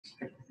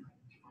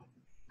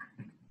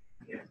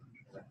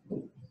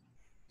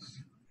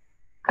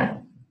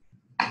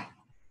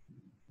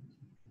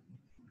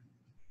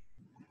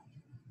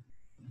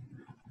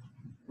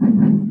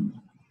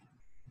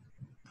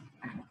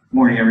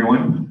morning,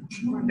 everyone.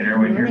 Can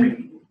everyone hear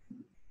me?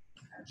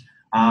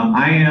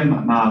 I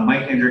am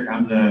Mike Hendrick.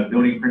 I'm the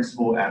building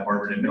principal at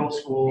Barberton Middle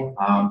School.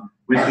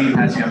 With me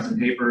passing out some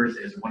papers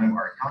is one of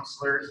our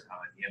counselors at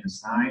the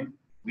MS9.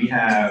 We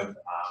have,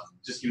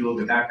 just to give you a little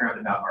bit of background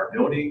about our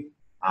building,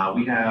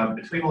 we have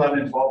between 11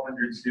 and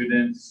 1,200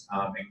 students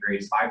in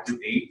grades 5 through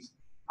 8.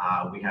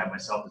 We have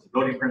myself as a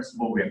building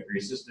principal. We have 3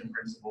 assistant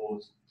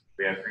principals.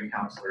 We have 3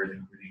 counselors,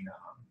 including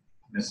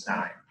Ms.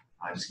 Stein.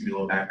 Just to give you a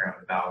little background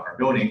about our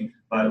building.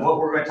 But what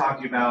we're going to talk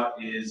to you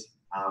about is,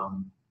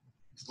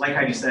 like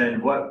Heidi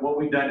said, what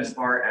we've done as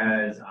far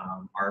as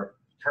our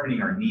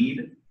determining our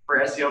need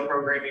for SEL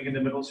programming in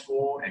the middle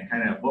school, and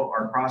kind of what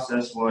our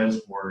process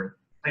was for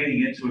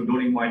planning into a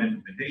building-wide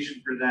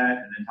implementation for that,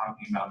 and then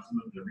talking about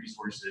some of the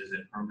resources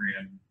and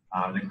program,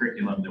 the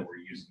curriculum that we're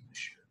using this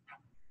year.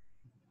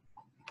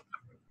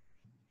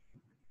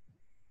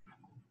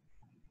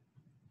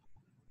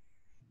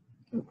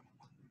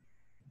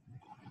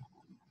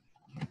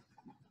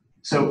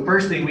 So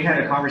first thing, we had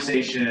a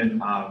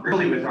conversation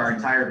really with our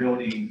entire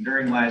building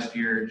during last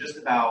year, just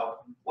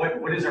about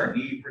what is our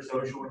need for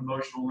social and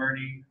emotional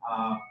learning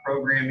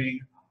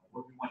programming,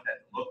 what we want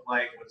that to look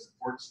like, what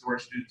supports our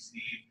students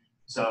need.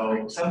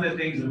 So some of the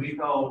things that we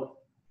felt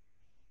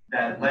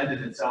that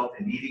lended itself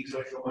to needing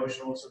social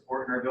emotional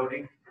support in our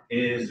building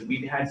is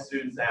we had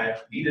students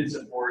that needed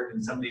support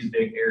in some of these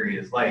big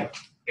areas, like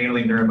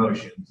handling their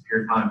emotions,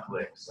 peer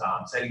conflicts,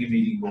 setting and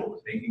meeting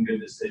goals, making good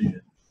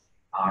decisions,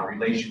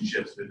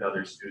 relationships with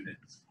other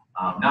students,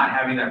 not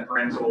having that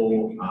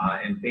parental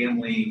and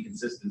family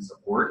consistent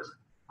support,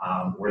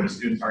 where the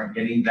students aren't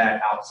getting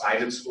that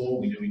outside of school.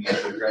 We knew we need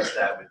to address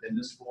that within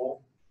the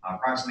school.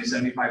 Approximately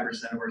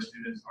 75% of our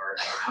students are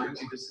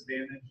economically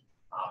disadvantaged.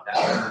 That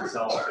lends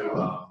itself to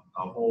a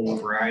whole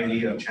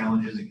variety of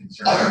challenges and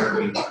concerns that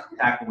we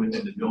tackle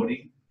within the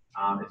building.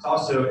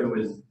 It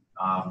was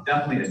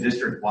definitely a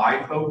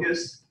district-wide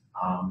focus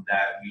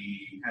that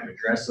we kind of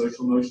address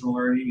social emotional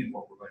learning and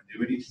what we're going to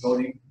do at each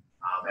building.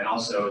 And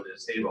also the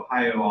state of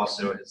Ohio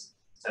also has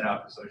set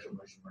out the social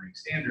emotional learning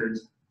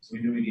standards, so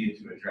we knew we needed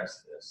to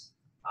address this.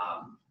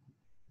 So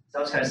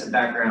that was kind of some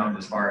background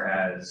as far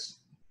as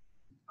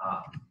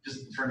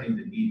just determining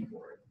the need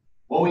for it.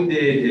 What we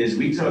did is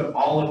we took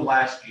all of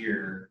last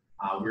year,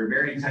 we were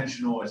very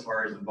intentional as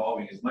far as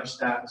involving as much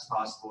staff as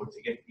possible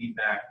to get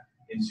feedback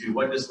into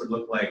what this would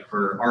look like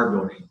for our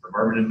building, for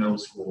Barberton Middle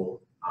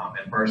School,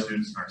 and for our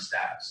students and our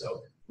staff.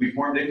 So we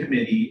formed a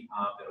committee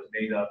that was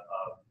made up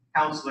of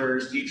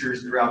counselors,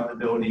 teachers throughout the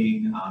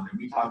building, and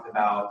we talked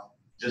about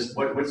just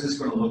what's this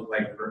going to look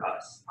like for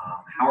us?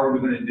 How are we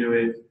going to do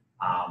it?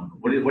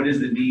 What is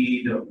the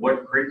need?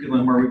 What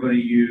curriculum are we going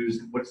to use?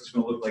 What's this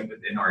going to look like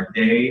within our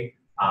day?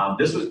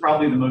 This was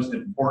probably the most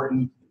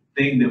important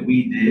thing that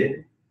we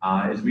did,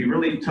 is we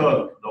really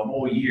took the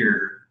whole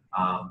year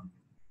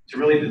to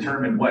really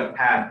determine what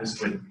path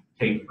this would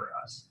take for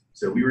us.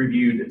 So we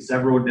reviewed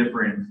several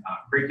different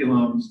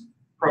curriculums,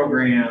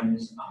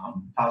 programs,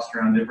 tossed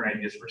around different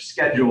ideas for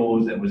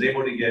schedules, and was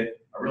able to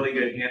get a really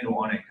good handle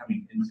on it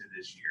coming into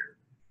this year.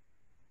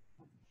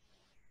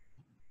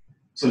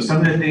 So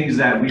some of the things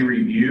that we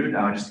reviewed,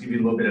 just to give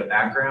you a little bit of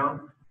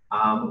background,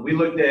 we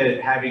looked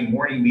at having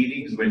morning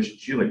meetings, which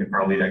Sheila could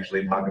probably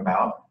actually talk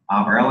about.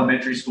 Our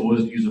elementary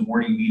schools use a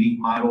morning meeting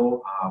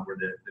model where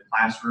the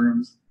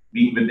classrooms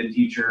meet with the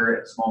teacher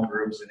at small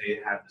groups, and they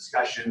have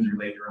discussions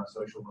related around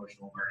social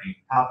emotional learning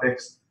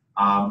topics.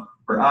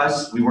 For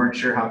us, we weren't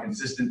sure how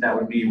consistent that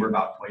would be. We're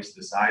about twice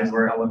the size of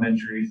our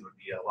elementaries. It would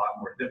be a lot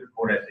more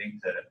difficult, I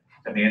think,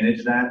 to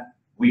manage that.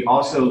 We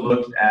also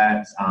looked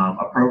at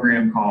a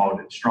program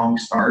called Strong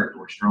Start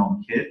or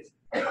Strong Kids.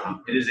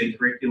 It is a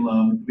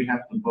curriculum. We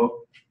have the book.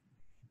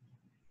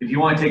 If you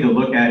want to take a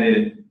look at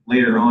it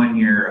later on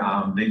here,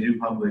 they do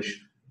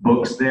publish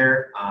books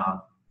there.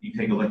 You can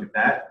take a look at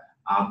that.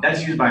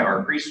 That's used by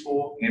our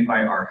preschool and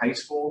by our high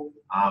school.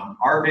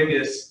 Our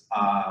biggest,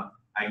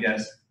 I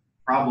guess,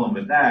 problem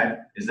with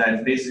that is that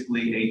it's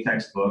basically a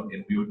textbook,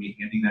 and we would be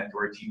handing that to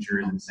our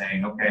teachers and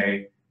saying,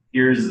 okay,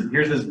 here's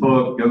this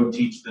book, go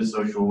teach the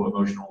social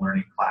emotional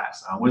learning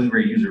class. It wasn't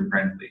very user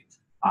friendly.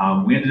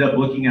 We ended up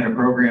looking at a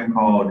program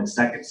called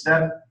Second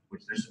Step,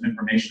 which there's some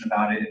information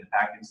about it in the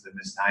packets that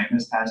Ms. Stein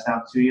has passed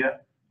out to you.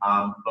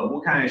 But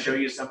we'll kind of show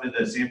you some of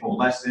the sample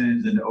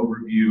lessons and the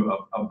overview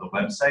of the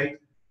website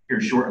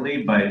here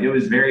shortly, but it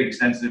was very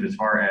extensive as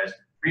far as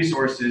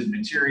resources,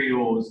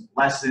 materials,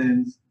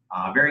 lessons,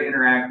 very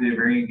interactive,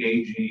 very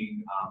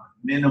engaging,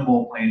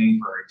 minimal planning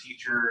for our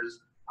teachers,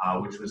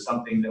 which was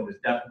something that was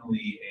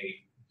definitely a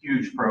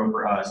huge pro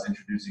for us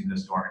introducing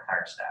this to our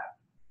entire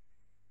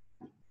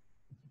staff.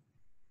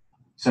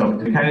 So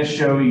to kind of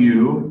show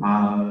you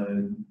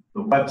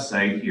the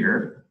website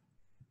here.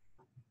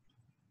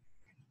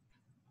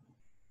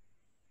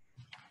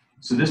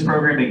 So this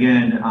program,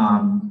 again,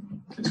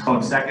 it's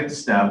called Second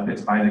Step.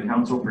 It's by the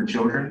Council for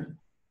Children.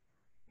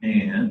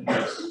 And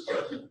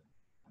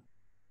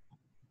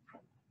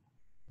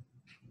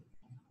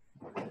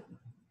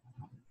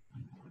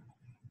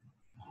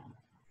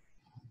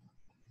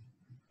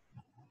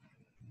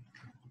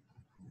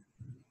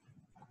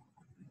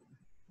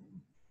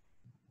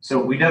So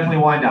we definitely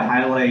wanted to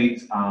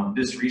highlight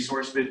this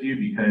resource with you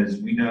because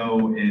we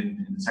know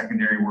in the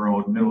secondary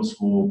world, middle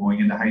school,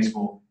 going into high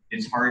school,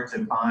 it's hard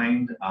to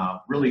find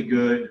really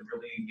good,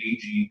 really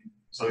engaging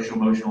social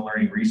emotional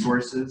learning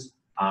resources.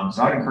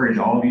 So I'd encourage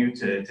all of you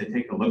to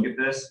take a look at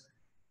this.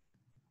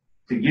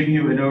 To give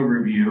you an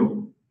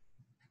overview,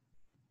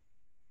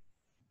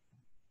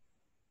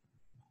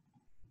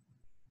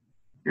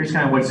 here's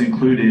kind of what's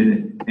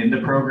included in the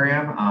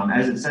program.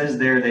 As it says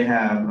there, they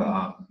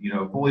have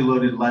fully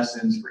loaded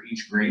lessons for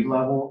each grade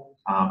level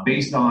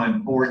based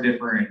on 4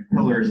 different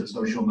pillars of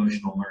social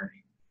emotional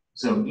learning.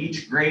 So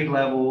each grade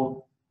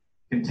level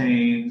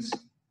contains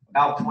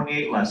about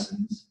 28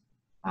 lessons,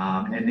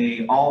 and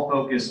they all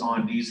focus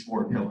on these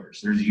 4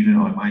 pillars. There's a unit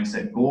on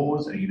mindset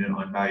goals, a unit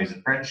on values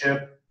and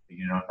friendship, a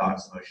unit on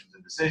thoughts, emotions,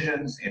 and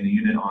decisions, and a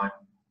unit on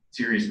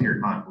serious peer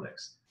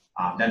conflicts.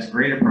 That's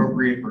grade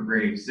appropriate for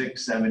grades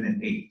 6, 7,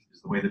 and 8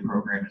 is the way the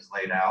program is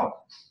laid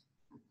out.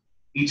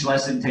 Each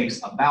lesson takes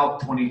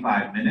about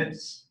 25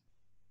 minutes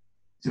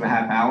to a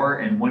half hour,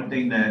 and one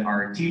thing that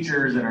our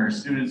teachers and our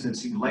students have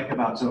seemed to like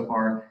about so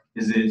far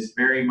is it's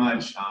very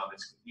much,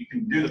 you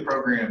can do the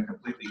program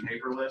completely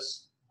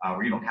paperless,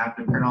 where you don't have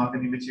to print off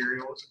any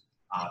materials.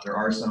 There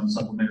are some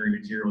supplementary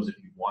materials if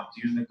you want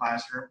to use in the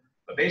classroom,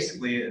 but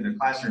basically in the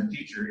classroom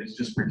teacher, it's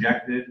just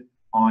projected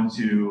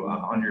onto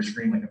on your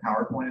screen like a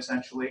PowerPoint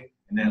essentially,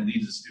 and then it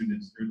leads the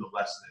students through the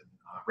lesson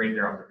right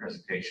there on the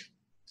presentation.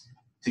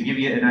 To give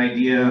you an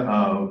idea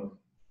of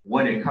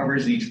what it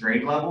covers each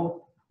grade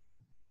level,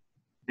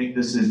 I think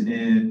this is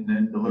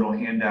in the little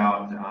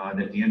handout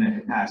that Deanna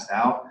had passed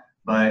out,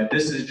 but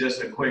this is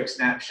just a quick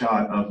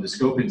snapshot of the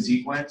scope and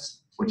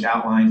sequence, which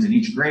outlines in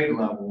each grade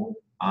level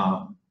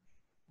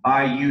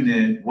by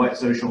unit what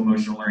social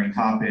emotional learning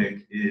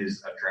topic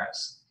is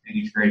addressed in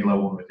each grade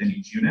level and within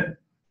each unit.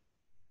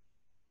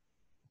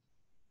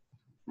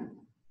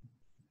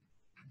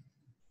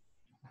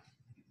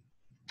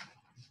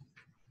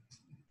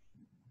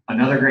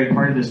 Another great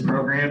part of this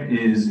program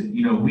is,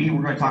 we're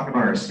going to talk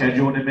about our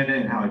schedule in a minute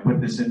and how we put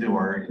this into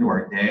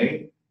our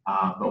day,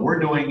 but we're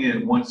doing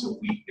it once a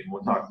week, and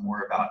we'll talk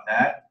more about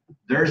that.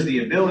 There's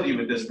the ability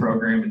with this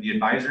program and the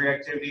advisory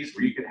activities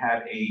where you could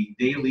have a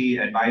daily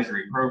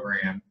advisory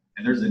program,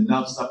 and there's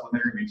enough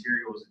supplementary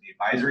materials in the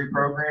advisory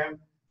program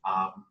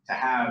to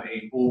have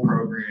a full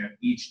program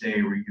each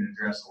day where you can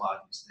address a lot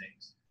of these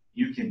things.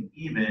 You can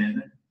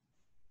even,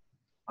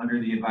 under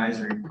the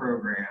advisory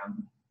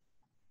program,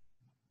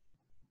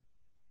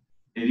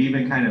 it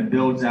even kind of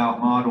builds out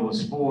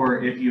models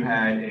for if you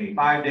had a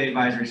 5-day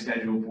advisory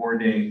schedule,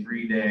 4-day,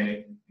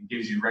 3-day, it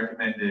gives you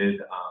recommended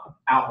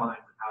outlines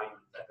of how you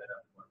would set that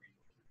up.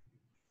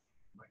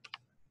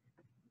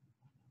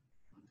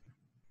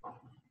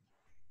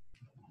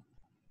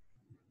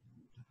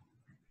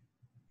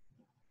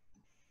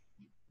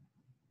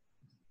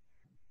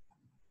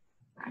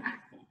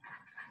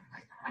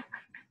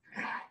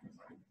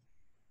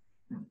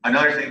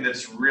 Another thing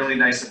that's really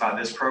nice about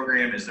this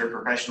program is their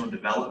professional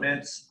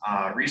development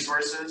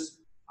resources.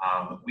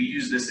 We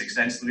use this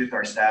extensively with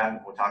our staff.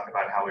 We'll talk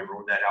about how we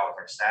rolled that out with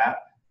our staff,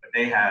 but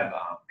they have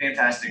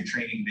fantastic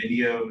training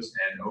videos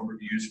and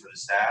overviews for the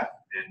staff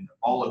in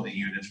all of the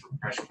units for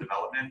professional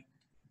development.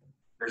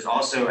 There's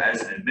also,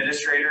 as an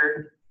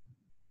administrator,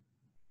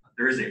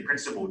 there is a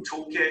principal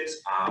toolkit,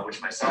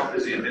 which myself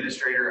as the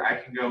administrator, I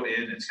can go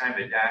in. It's kind of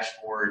a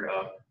dashboard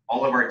of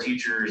all of our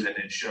teachers, and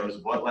it shows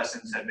what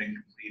lessons have been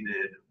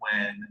completed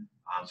when,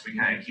 so we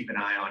kind of keep an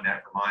eye on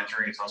that for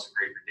monitoring. It's also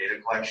great for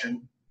data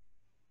collection.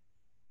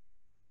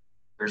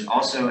 There's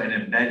also an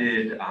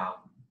embedded,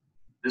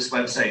 this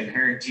website,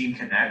 Parent Team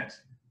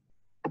Connect,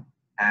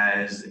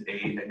 has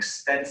an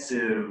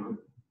extensive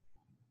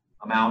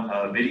amount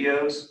of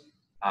videos,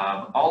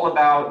 all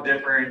about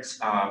different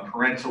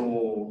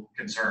parental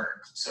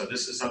concerns. So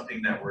this is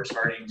something that we're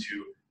starting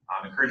to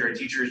encourage our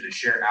teachers to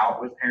share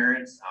out with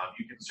parents.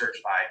 You can search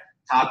by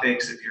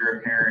topics if you're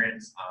a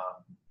parent,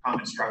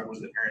 common struggles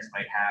that parents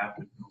might have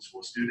with middle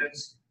school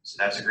students. So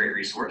that's a great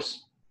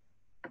resource.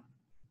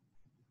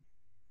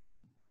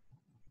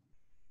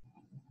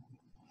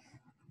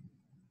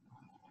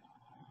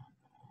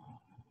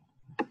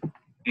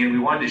 And we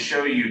wanted to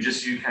show you,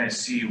 just so you kind of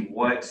see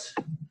what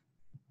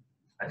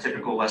a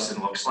typical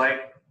lesson looks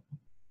like.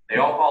 They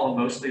all follow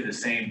mostly the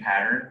same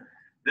pattern.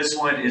 This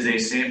one is a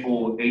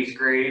sample 8th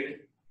grade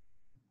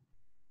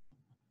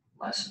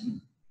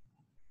lesson.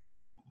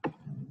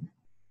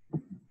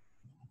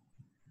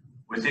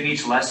 Within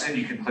each lesson,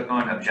 you can click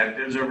on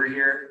objectives over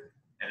here,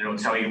 and it'll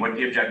tell you what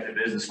the objective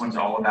is. This one's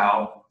all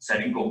about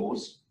setting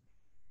goals.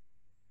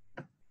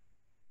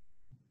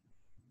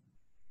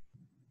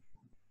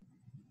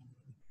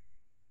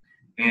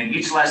 And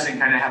each lesson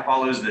kind of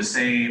follows the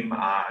same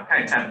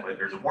kind of template.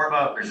 There's a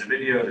warm-up, there's a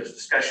video, there's a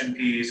discussion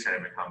piece, kind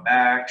of a come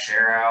back,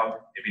 share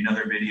out, maybe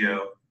another video,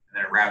 and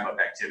then a wrap-up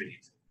activity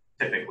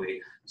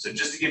typically. So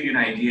just to give you an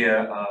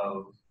idea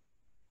of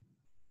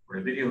what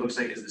a video looks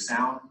like, is the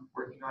sound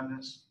working on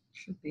this?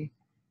 Should be.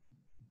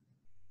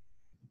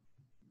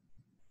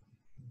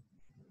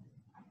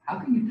 How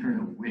can you turn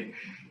a wish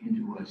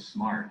into a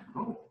smart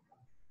goal?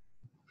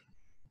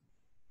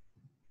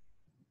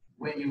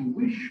 When you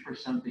wish for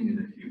something in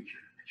the future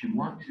that you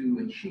want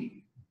to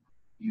achieve,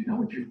 you know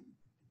what you're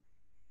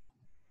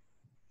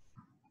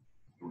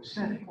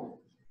setting.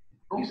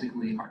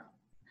 Basically,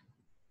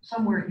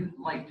 somewhere you'd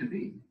like to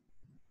be.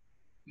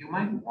 You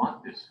might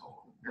want this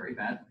goal very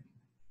badly,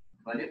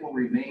 but it will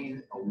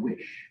remain a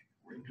wish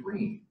or a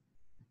dream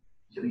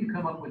until you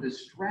come up with a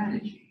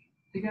strategy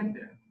to get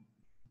there.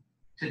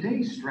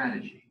 Today's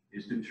strategy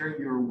is to turn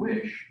your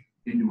wish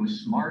into a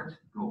SMART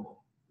goal.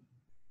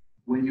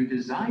 When you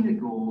design a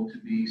goal to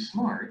be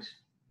SMART,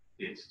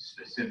 it's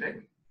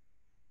specific,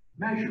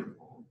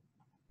 measurable,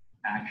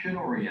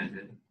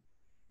 action-oriented,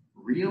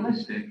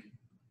 realistic,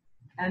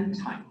 and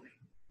timely.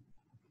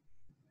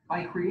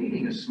 By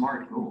creating a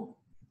SMART goal,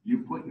 you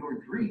put your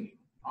dream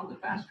on the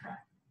fast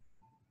track.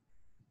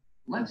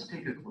 Let's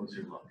take a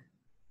closer look.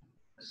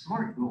 A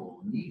SMART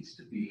goal needs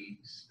to be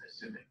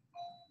specific.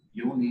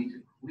 You'll need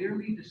to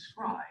clearly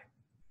describe.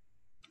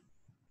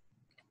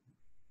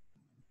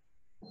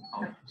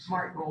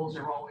 SMART goals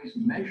are always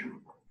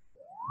measurable.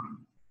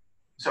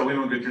 So we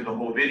won't go through the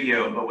whole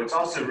video, but what's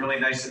also really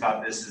nice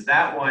about this is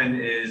that one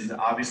is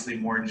obviously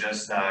more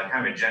just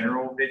kind of a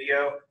general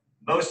video.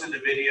 Most of the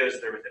videos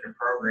that are within a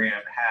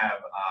program have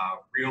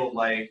real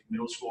life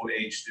middle school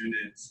age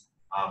students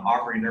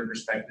offering their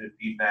perspective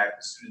feedback.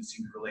 The students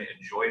seem to really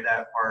enjoy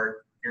that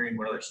part, hearing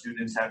what other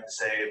students have to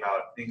say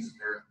about things that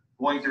they're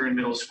going through in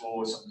middle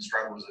school, some of the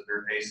struggles that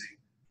they're facing.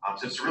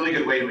 So it's a really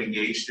good way to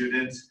engage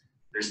students.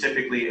 There's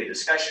typically a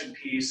discussion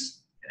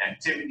piece, an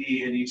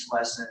activity in each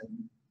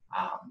lesson,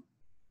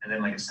 and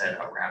then, like I said,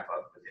 a wrap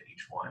up within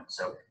each one.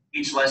 So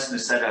each lesson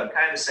is set up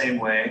kind of the same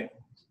way,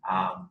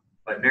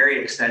 but very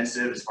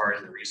extensive as far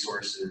as the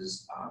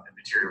resources and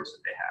materials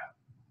that they have.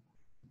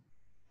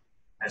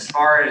 As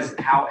far as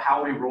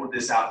how we rolled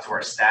this out to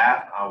our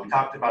staff, we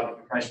talked about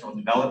the professional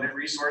development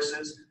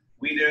resources.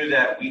 We knew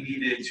that we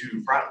needed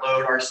to front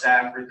load our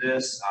staff for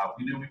this.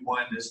 We knew we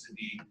wanted this to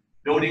be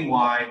building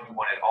wide. We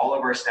wanted all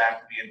of our staff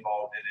to be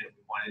involved in it.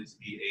 We wanted it to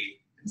be a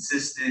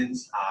consistent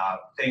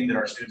thing that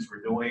our students were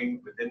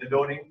doing within the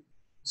building.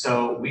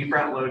 So we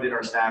front loaded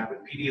our staff with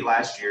PD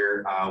last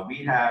year.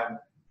 We have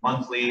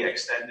monthly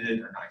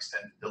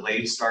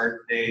delayed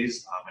start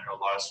days. I know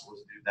a lot of schools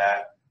do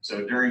that.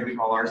 So we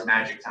call ours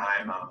magic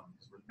time,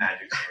 with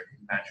magic, so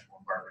magical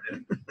in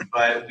Barberton.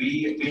 But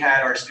we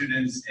had our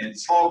students in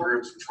small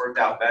groups, which worked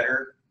out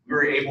better. We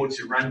were able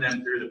to run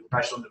them through the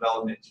professional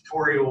development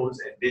tutorials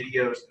and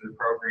videos through the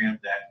program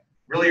that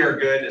really are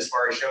good as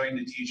far as showing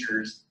the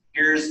teachers,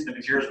 here's the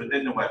materials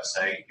within the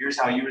website, here's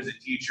how you as a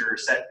teacher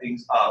set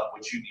things up,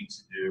 what you need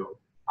to do,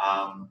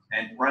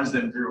 and runs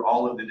them through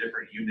all of the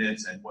different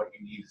units and what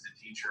you need as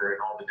a teacher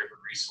and all the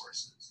different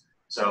resources.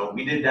 So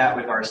we did that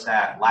with our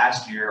staff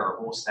last year, our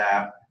whole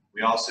staff.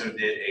 We also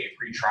did a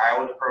free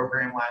trial of the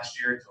program last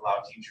year to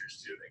allow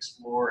teachers to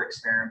explore,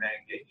 experiment,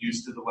 get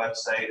used to the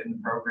website and the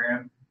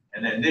program.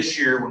 And then this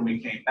year, when we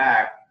came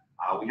back,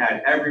 we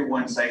had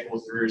everyone cycle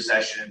through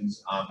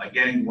sessions,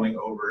 again, going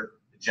over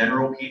the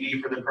general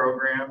PD for the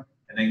program,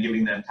 and then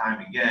giving them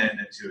time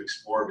again to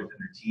explore within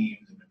their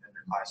teams and within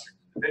their classrooms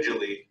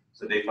individually,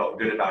 so they felt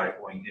good about it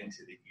going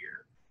into the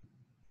year.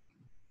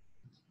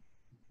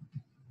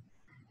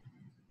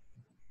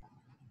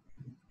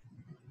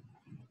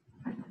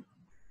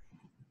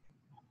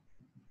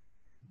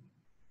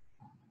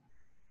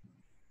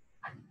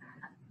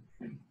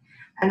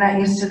 I'm not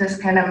used to this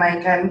kind of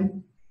mic.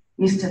 I'm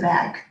used to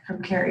that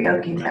from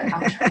karaoke, but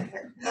I'll try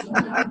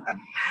it.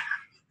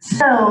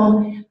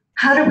 So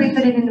how did we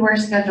fit it into our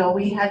schedule?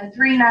 We had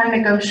 3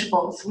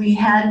 non-negotiables. We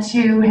had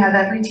to have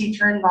every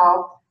teacher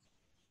involved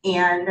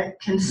and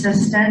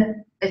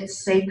consistent.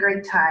 It's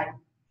sacred time.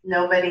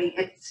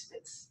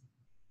 It's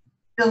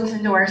built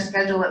into our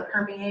schedule. It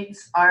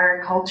permeates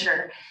our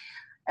culture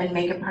and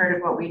make it part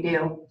of what we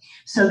do.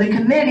 So the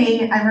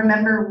committee, I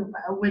remember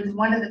with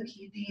one of the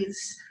PDs,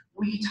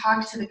 we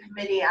talked to the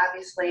committee,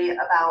 obviously,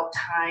 about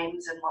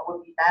times and what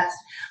would be best,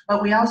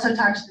 but we also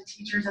talked to the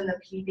teachers and the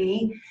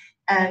PD,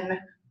 and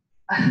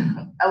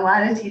a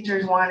lot of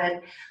teachers thought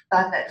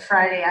that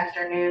Friday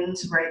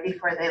afternoons right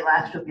before they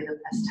left would be the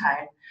best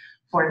time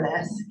for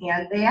this,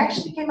 and they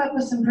actually came up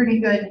with some pretty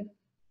good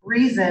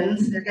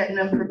reasons. They're getting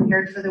them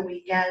prepared for the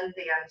weekend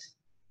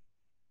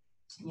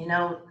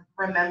and,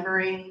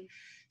 remembering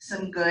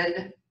some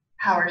good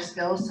power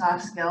skills,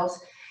 soft skills,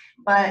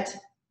 but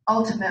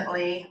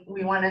ultimately,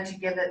 we wanted to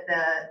give it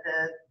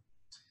the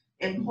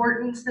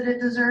importance that it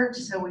deserved,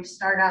 so we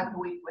start out the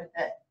week with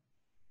it.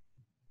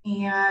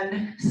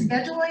 And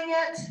scheduling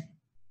it,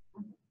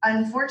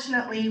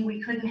 unfortunately, we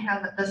couldn't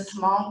have the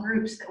small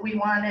groups that we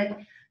wanted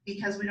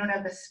because we don't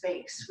have the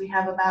space. We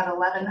have about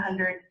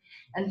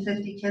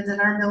 1,150 kids in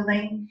our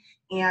building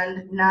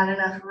and not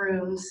enough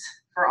rooms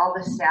for all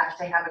the staff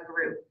to have a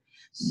group.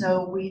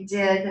 So we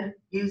did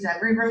use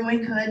every room we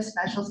could.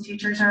 Specials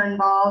teachers are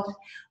involved.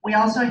 We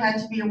also had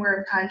to be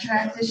aware of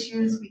contract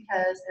issues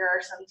because there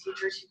are some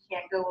teachers who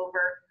can't go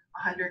over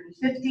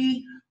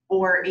 150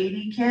 or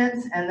 80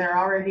 kids and they're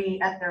already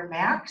at their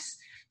max.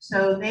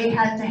 So they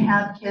had to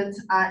have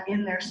kids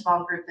in their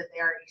small group that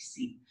they already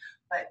see.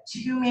 But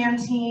 2-man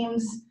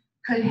teams,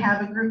 could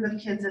have a group of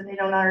kids that they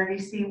don't already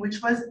see,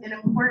 which was an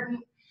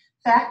important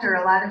factor.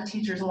 A lot of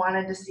teachers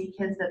wanted to see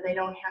kids that they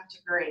don't have to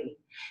grade.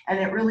 And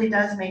it really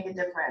does make a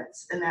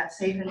difference in that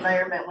safe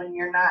environment when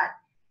you're not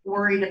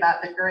worried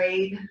about the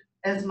grade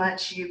as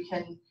much. You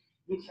can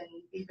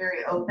be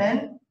very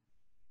open.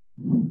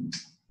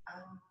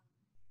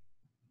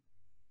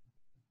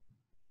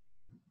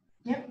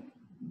 Yep.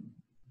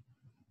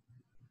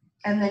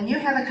 And then you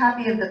have a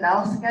copy of the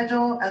bell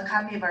schedule, a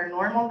copy of our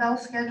normal bell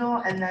schedule,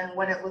 and then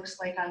what it looks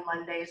like on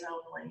Mondays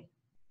only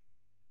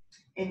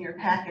in your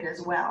packet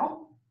as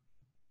well.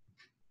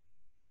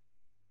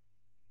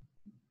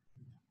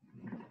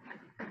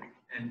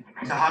 And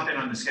to hop in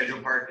on the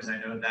schedule part, because I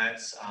know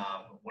that's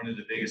one of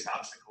the biggest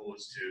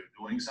obstacles to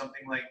doing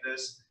something like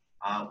this.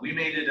 We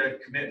made it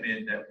a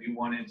commitment that we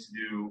wanted to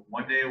do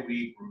 1 day a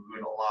week. We're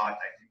doing a lot.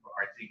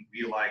 I think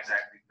we allow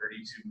exactly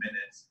 32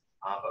 minutes,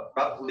 but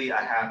roughly a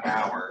half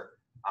hour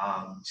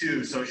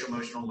to social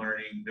emotional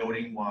learning,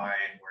 building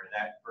wide, where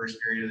that first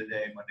period of the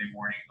day, Monday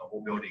morning, the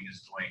whole building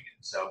is doing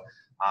it. So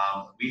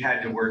we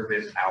had to work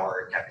with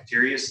our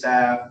cafeteria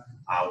staff.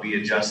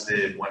 We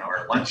adjusted when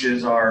our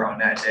lunches are on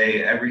that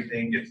day.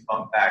 Everything gets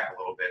bumped back a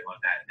little bit on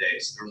that day.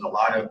 So there was a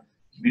lot of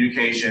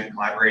communication,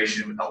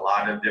 collaboration with a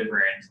lot of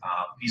different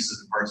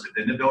pieces and parts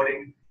within the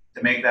building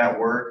to make that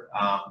work.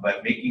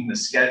 But making the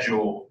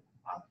schedule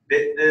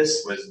fit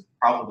this was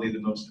probably the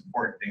most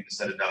important thing to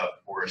set it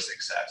up for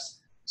success.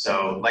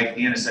 So like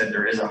Deanna said,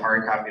 there is a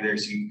hard copy there,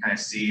 so you can kind of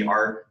see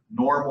our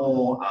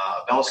normal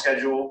bell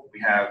schedule. We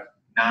have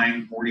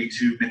 9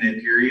 42-minute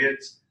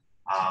periods.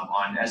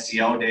 On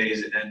SEL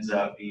days, it ends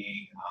up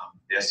being,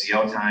 the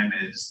SEL time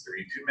is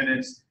 32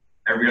 minutes.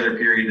 Every other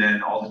period,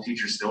 then all the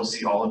teachers still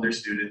see all of their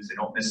students. They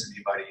don't miss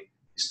anybody.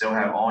 You still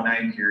have all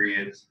 9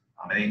 periods.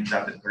 I think it's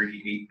up to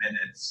 38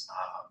 minutes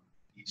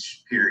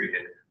each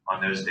period on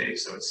those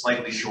days. So it's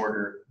slightly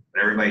shorter,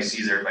 but everybody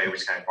sees everybody,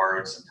 which kind of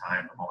borrowed some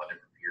time from all the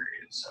different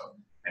periods. So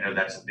I know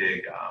that's a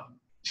big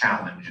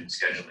challenge in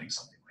scheduling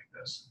something like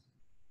this.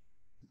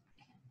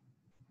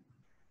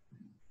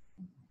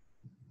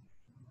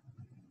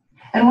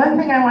 And one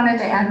thing I wanted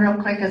to add real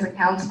quick as a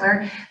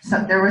counselor,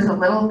 so there was a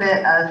little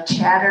bit of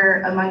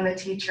chatter among the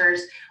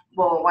teachers.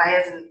 Well,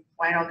 why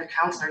don't the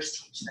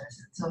counselors teach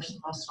this? It's social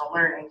emotional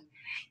learning.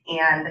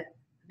 And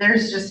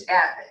there's just,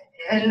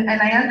 and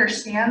I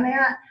understand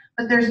that,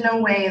 but there's no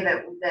way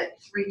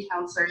that 3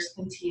 counselors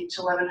can teach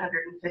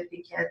 1,150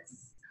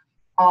 kids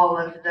all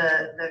of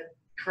the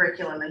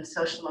curriculum and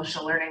social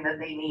emotional learning that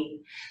they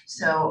need.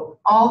 So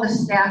all the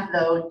staff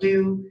though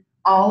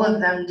all of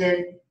them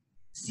did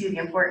see the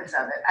importance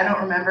of it. I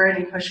don't remember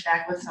any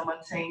pushback with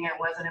someone saying it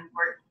wasn't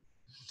important.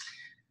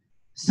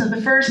 So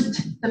the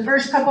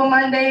first couple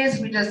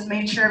Mondays, we just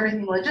made sure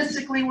everything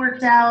logistically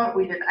worked out.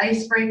 We did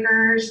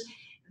icebreakers.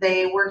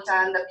 They worked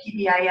on the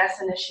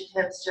PBIS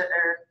initiatives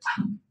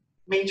or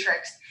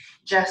matrix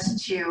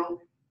just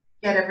to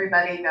get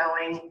everybody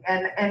going.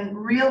 And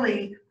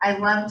really, I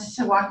loved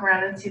to walk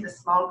around and see the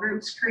small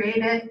groups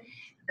created.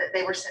 That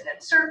they were sitting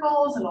in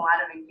circles and a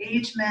lot of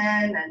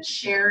engagement and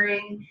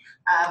sharing.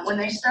 When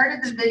they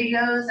started the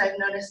videos, I've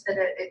noticed that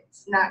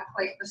it's not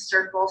quite the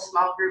circle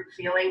small group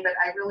feeling, but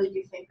I really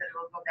do think that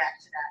it'll go back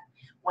to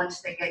that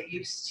once they get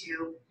used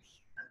to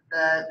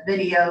the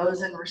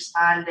videos and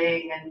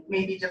responding and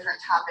maybe different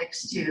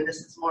topics too.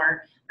 This is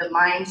more the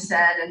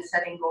mindset, and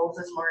setting goals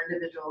is more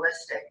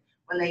individualistic.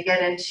 When they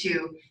get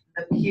into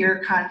the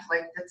peer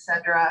conflict,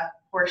 etc.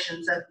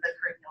 portions of the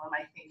curriculum,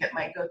 I think it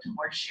might go to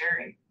more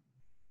sharing.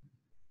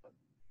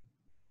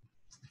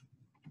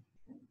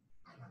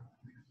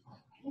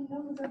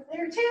 Was up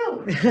there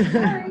too.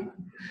 Sorry.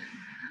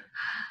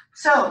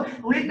 So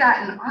we've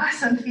gotten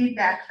awesome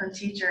feedback from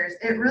teachers.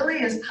 It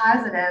really is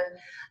positive,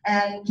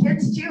 and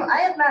kids too. I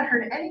have not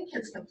heard any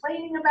kids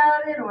complaining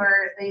about it,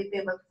 or they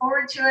look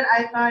forward to it.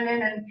 I've gone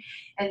in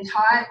and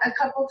taught a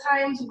couple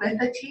times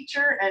with a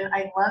teacher, and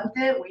I loved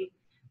it.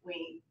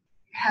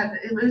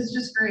 It was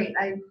just great.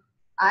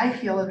 I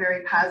feel a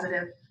very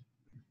positive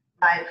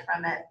vibe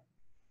from it.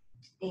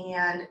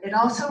 And it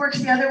also works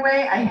the other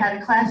way. I had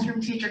a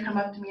classroom teacher come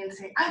up to me and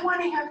say, I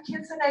want to have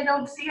kids that I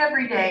don't see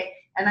every day.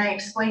 And I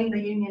explained the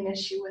union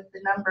issue with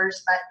the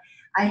numbers, but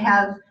I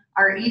have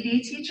our ED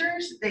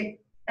teachers,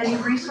 any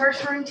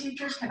resource room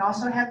teachers can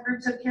also have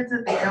groups of kids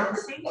that they don't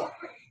see.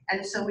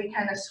 And so we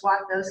kind of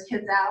swap those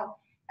kids out,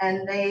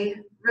 and they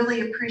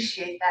really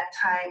appreciate that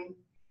time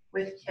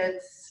with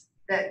kids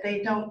that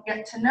they don't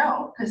get to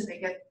know because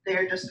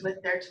they're just with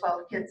their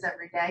 12 kids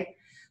every day.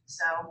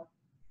 So.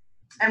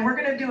 And we're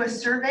going to do a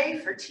survey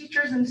for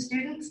teachers and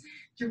students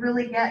to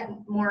really get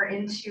more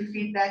into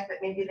feedback that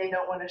maybe they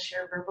don't want to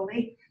share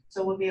verbally.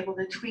 So we'll be able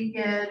to tweak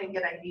it and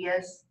get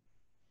ideas.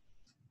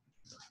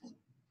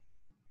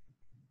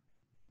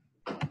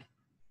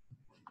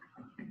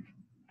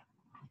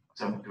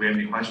 So do we have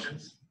any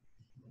questions?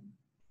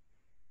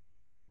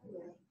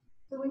 Yeah.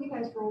 So when you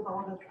guys rolled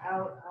all this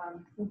out,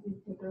 since these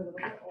kids are a little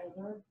bit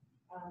older,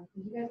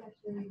 did you guys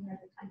actually have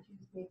the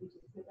teachers maybe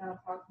just sit down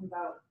talking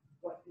about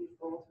what these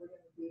goals were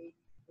going to be?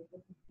 If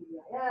this is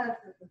PBIS,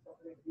 if this is what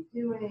we're going to be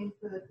doing,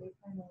 so that they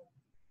kind of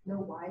know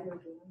why they're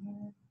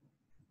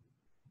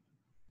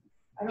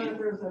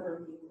there was ever a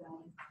meeting done.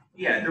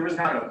 Yeah, there was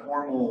not a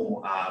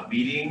formal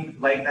meeting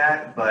like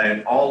that,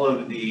 but all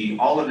of the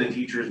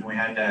teachers, when we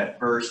had that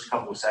first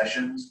couple of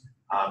sessions,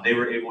 they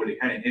were able to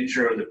kind of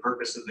intro the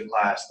purpose of the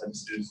class, let the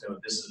students know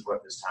this is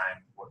what this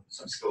time, what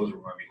some skills we're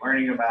going to be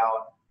learning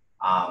about,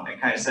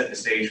 and kind of set the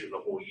stage for the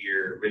whole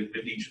year with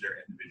each of their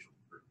individual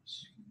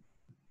groups.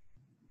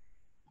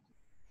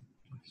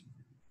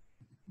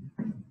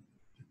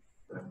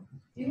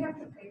 Do you have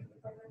to pay for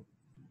the program?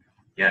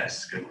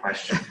 Yes, good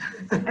question.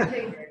 I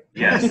figured.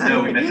 Yes,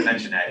 no, we meant to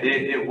mention that.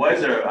 It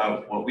was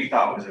what we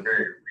thought was a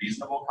very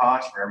reasonable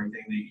cost for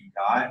everything that you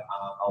got.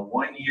 A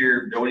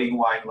one-year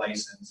building-wide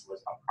license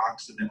was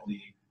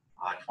approximately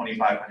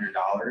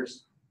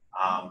 $2,500.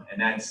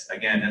 And that's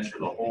for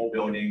the whole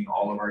building.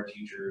 All of our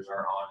teachers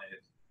are on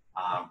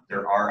it.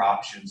 There are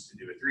options to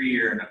do a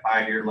 3-year and a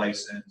 5-year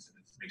license, and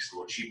it makes it a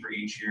little cheaper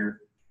each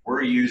year.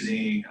 We're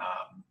using,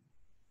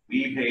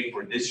 we paid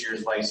for this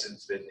year's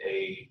license with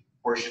a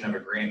portion of a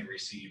grant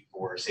received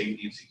for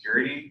safety and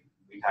security.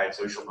 We tied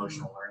social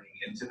emotional learning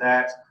into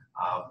that.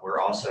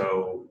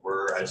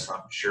 As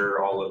I'm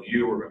sure all of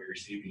you, we're going to be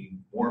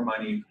receiving more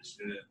money for the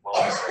student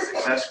wellness and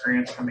success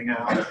grants coming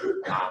out.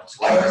 So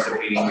we're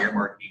anticipating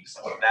earmarking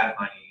some of that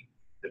money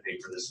to pay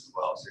for this as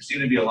well. So there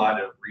seem to be a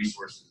lot of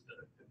resources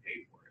to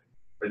pay for it.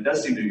 But it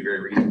does seem to be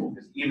very reasonable,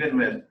 because even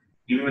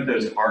with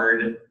those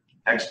hard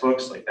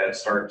textbooks, like that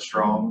Start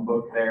Strong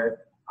book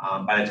there,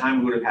 by the time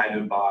we would have had to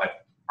have bought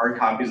hard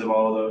copies of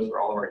all of those for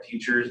all of our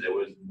teachers, it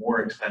was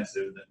more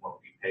expensive than what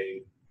we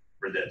paid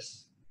for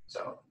this.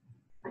 So